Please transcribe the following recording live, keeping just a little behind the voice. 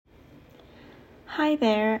Hi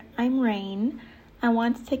there, I'm Rain. I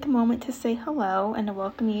want to take a moment to say hello and to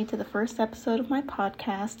welcome you to the first episode of my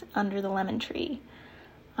podcast, Under the Lemon Tree.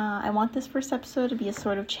 I want this first episode to be a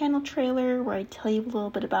sort of channel trailer where I tell you a little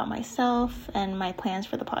bit about myself and my plans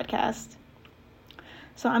for the podcast.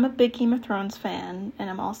 So I'm a big Game of Thrones fan, and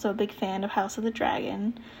I'm also a big fan of House of the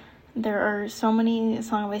Dragon. There are so many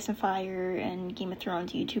Song of Ice and Fire and Game of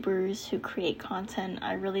Thrones YouTubers who create content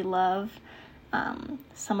I really love.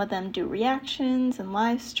 Some of them do reactions and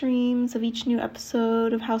live streams of each new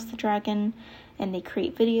episode of House of the Dragon, and they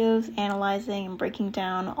create videos analyzing and breaking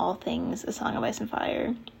down all things A Song of Ice and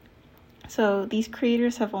Fire. So these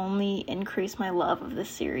creators have only increased my love of this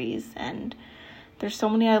series, and there's so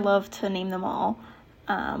many I love to name them all,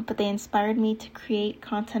 but they inspired me to create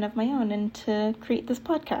content of my own and to create this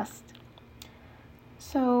podcast.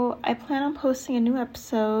 So I plan on posting a new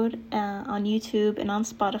episode on YouTube and on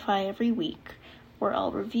Spotify every week, where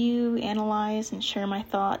I'll review, analyze, and share my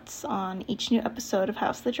thoughts on each new episode of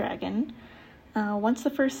House of the Dragon. Once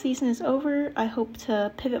the first season is over, I hope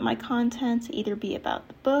to pivot my content to either be about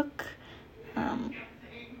the book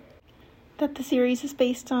that the series is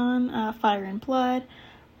based on, Fire and Blood,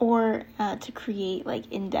 or to create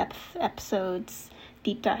in-depth episodes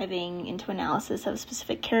deep diving into analysis of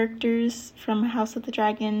specific characters from House of the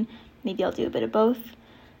Dragon. Maybe I'll do a bit of both.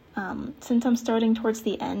 Since I'm starting towards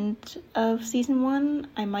the end of season 1,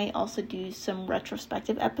 I might also do some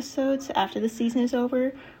retrospective episodes after the season is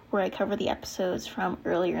over, where I cover the episodes from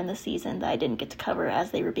earlier in the season that I didn't get to cover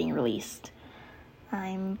as they were being released.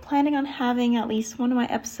 I'm planning on having at least one of my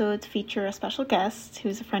episodes feature a special guest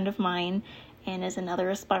who's a friend of mine and is another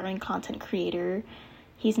aspiring content creator.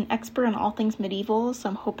 He's an expert on all things medieval, so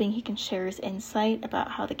I'm hoping he can share his insight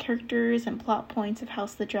about how the characters and plot points of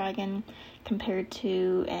House of the Dragon compared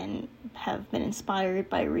to and have been inspired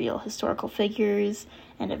by real historical figures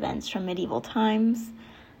and events from medieval times.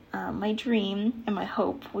 My dream and my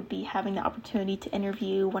hope would be having the opportunity to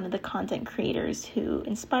interview one of the content creators who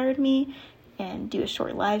inspired me and do a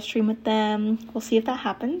short live stream with them. We'll see if that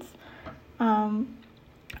happens.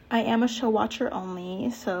 I am a show watcher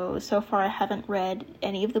only, so far I haven't read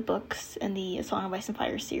any of the books in the A Song of Ice and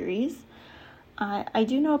Fire series. I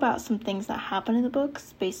do know about some things that happen in the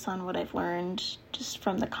books based on what I've learned just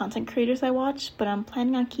from the content creators I watch, but I'm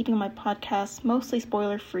planning on keeping my podcast mostly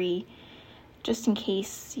spoiler-free, just in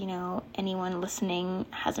case, anyone listening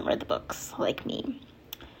hasn't read the books like me.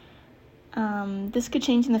 This could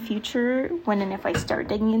change in the future when and if I start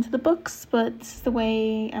digging into the books, but this is the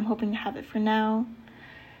way I'm hoping to have it for now.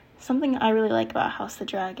 Something I really like about House of the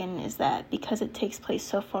Dragon is that because it takes place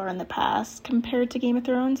so far in the past compared to Game of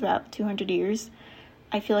Thrones, about 200 years,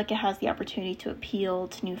 I feel like it has the opportunity to appeal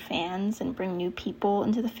to new fans and bring new people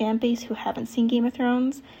into the fan base who haven't seen Game of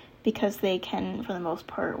Thrones, because they can, for the most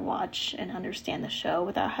part, watch and understand the show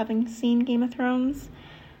without having seen Game of Thrones.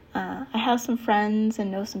 I have some friends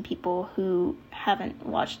and know some people who haven't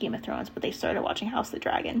watched Game of Thrones, but they started watching House of the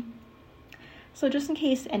Dragon. So just in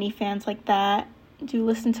case any fans like that do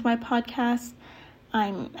listen to my podcast,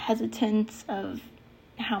 I'm hesitant of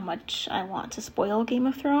how much I want to spoil Game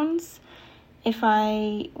of Thrones. If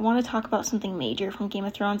I want to talk about something major from Game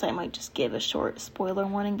of Thrones, I might just give a short spoiler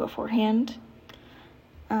warning beforehand.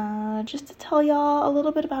 Just to tell y'all a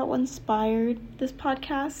little bit about what inspired this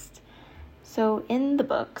podcast. So in the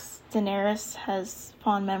books, Daenerys has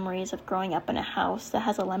fond memories of growing up in a house that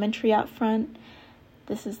has a lemon tree out front.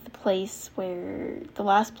 This is the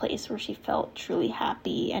last place where she felt truly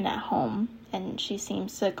happy and at home, and she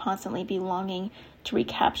seems to constantly be longing to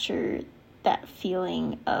recapture that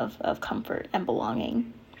feeling of comfort and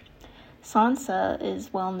belonging. Sansa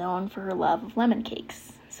is well known for her love of lemon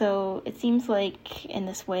cakes, so it seems like in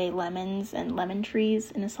this way lemons and lemon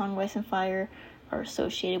trees in A Song of Ice and Fire are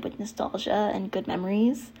associated with nostalgia and good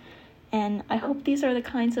memories. And I hope these are the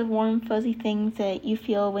kinds of warm, fuzzy things that you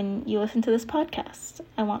feel when you listen to this podcast.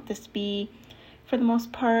 I want this to be, for the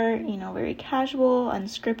most part, very casual,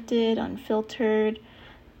 unscripted, unfiltered.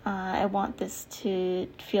 I want this to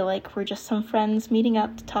feel like we're just some friends meeting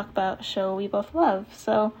up to talk about a show we both love.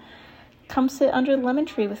 So come sit under the lemon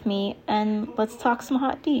tree with me and let's talk some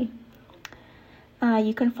hot tea.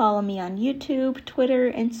 You can follow me on YouTube,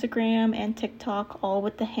 Twitter, Instagram, and TikTok, all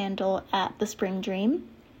with the handle @TheSpringDream.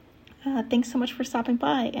 Thanks so much for stopping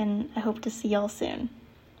by, and I hope to see y'all soon.